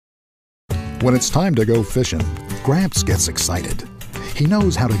When it's time to go fishing, Gramps gets excited. He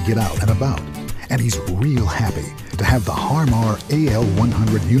knows how to get out and about, and he's real happy to have the Harmar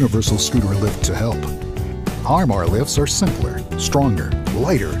AL100 Universal Scooter Lift to help. Harmar lifts are simpler, stronger,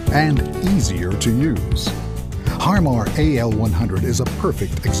 lighter, and easier to use. Harmar AL100 is a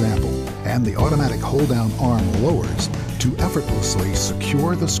perfect example, and the automatic hold-down arm lowers to effortlessly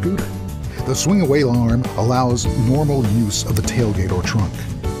secure the scooter. The swing-away arm allows normal use of the tailgate or trunk.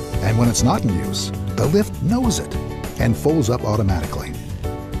 And when it's not in use, the lift knows it and folds up automatically.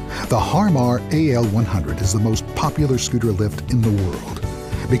 The Harmar AL100 is the most popular scooter lift in the world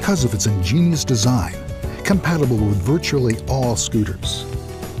because of its ingenious design, compatible with virtually all scooters.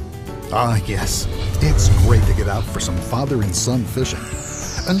 Ah yes, it's great to get out for some father and son fishing.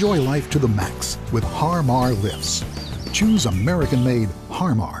 Enjoy life to the max with Harmar lifts. Choose American-made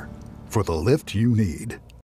Harmar for the lift you need.